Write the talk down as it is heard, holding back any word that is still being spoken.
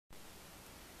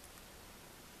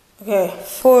Okay,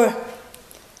 for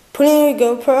putting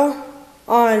your GoPro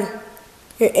on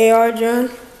your AR drone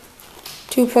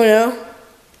 2.0,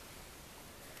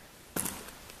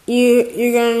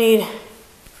 you're gonna need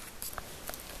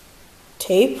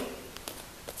tape,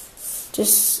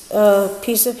 just a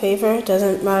piece of paper,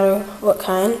 doesn't matter what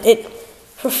kind. It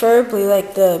preferably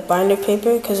like the binder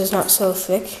paper because it's not so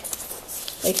thick.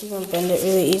 Like you can bend it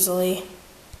really easily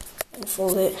and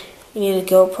fold it. You need a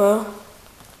GoPro,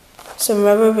 some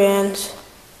rubber bands,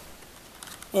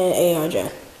 and an AR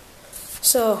drone.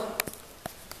 So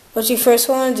what you first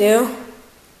want to do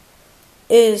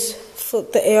is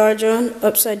flip the AR drone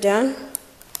upside down,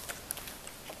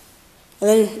 and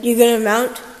then you're gonna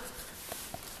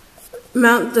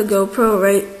mount the GoPro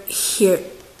right here.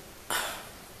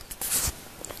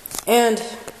 And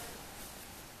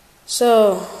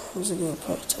so where's the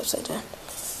GoPro? It's upside down.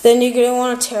 Then you're gonna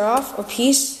want to tear off a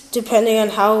piece depending on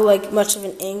how much of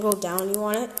an angle down you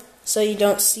want it, so you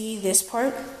don't see this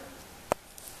part.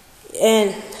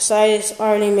 And so I just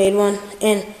already made one,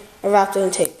 and I wrapped it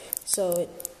in tape so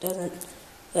it doesn't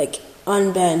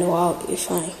unbend while you're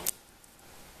flying.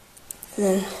 And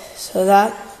then so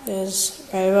that is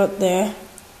right about there.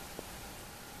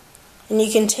 And you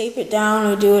can tape it down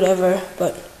or do whatever,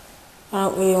 but I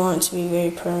don't really want it to be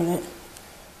very permanent.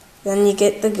 Then you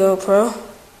get the GoPro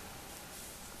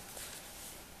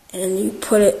and you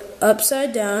put it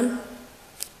upside down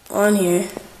on here.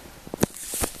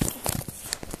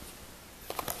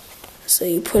 So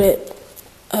you put it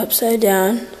upside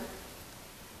down,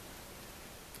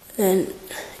 then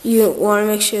you want to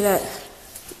make sure that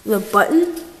the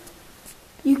button,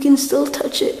 you can still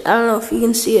touch it. I don't know if you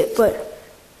can see it, but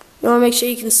you want to make sure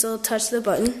you can still touch the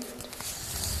button.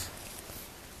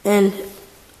 And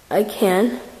I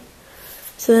can.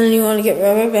 So then you want to get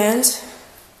rubber bands.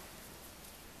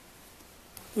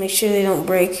 Make sure they don't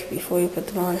break before you put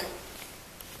them on.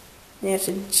 You have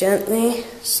to gently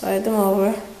slide them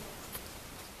over.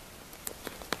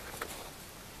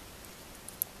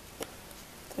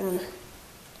 Then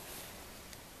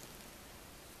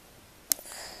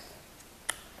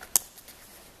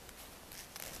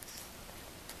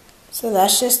so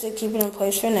that's just to keep it in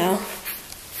place for now.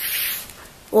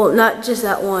 Well, not just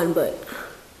that one, but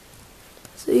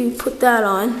so you put that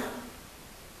on,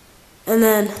 and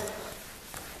then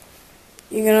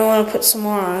you're gonna want to put some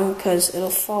more on because it'll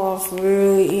fall off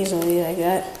really easily like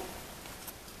that.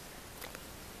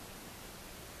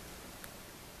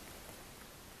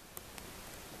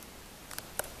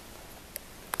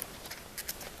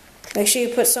 Make sure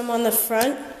you put some on the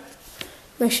front.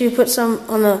 Make sure you put some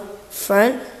on the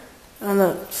front,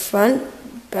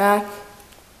 back,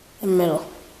 and middle.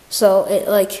 So it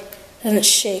doesn't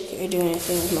shake or do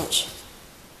anything as much.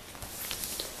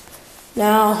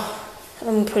 Now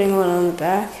I'm putting one on the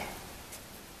back.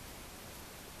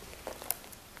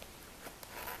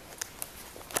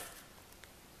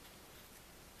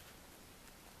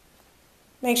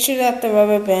 Make sure that the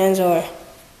rubber bands are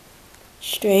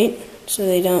straight so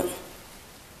they don't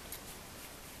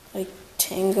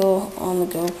tangle on the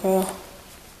GoPro.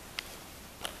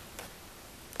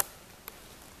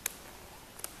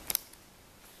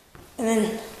 And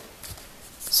then,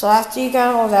 so after you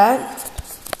got all that,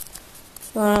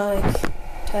 you want to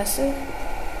test it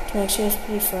to make sure it's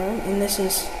pretty firm. And this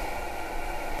is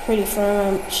pretty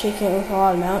firm. I'm shaking it with a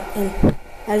lot of amount, and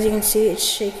as you can see, it's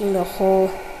shaking the whole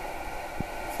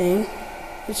thing.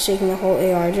 It's shaking the whole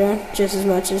AR drone just as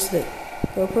much as the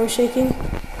GoPro shaking.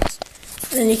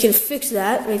 And you can fix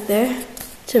that right there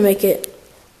to make it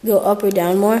go up or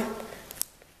down more.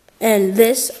 And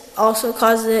this also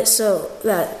causes it so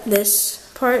that this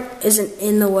part isn't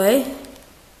in the way.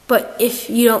 But if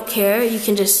you don't care, you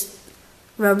can just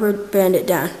rubber band it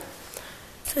down.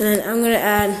 And then I'm going to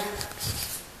add a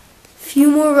few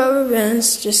more rubber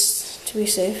bands just to be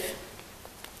safe.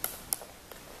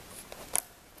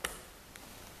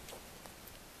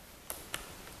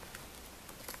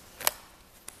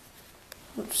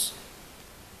 Oops.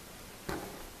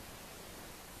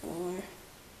 More.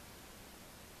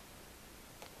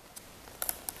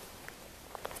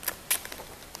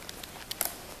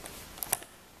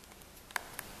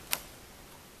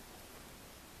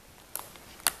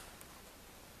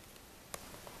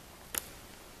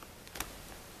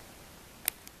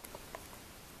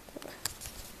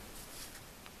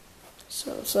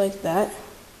 So it's like that.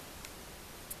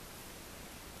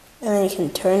 And then you can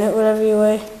turn it whatever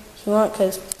way you want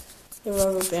because the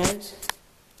rubber bands.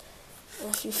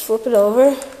 If you flip it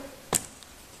over,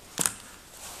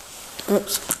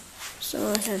 oops, so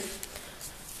my hand.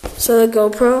 So the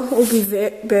GoPro will be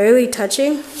barely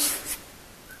touching.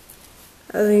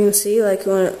 as you can see, like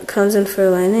when it comes in for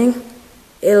landing,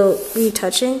 it'll be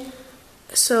touching.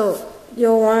 So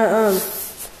you'll want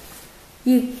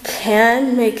you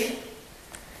can make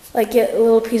get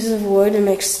little pieces of wood and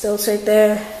make stilts right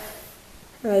there,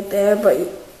 but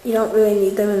you don't really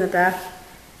need them in the back.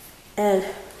 And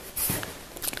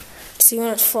see, when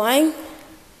it's flying,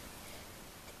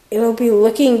 it'll be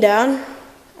looking down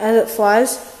as it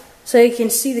flies, so you can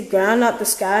see the ground, not the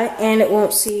sky, and it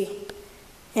won't see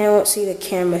the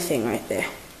camera thing right there,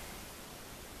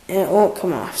 and it won't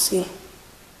come off. See,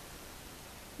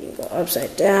 you go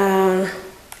upside down,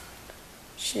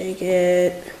 shake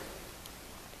it,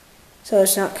 so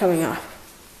it's not coming off.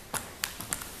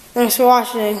 Thanks for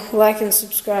watching. Like and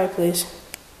subscribe, please.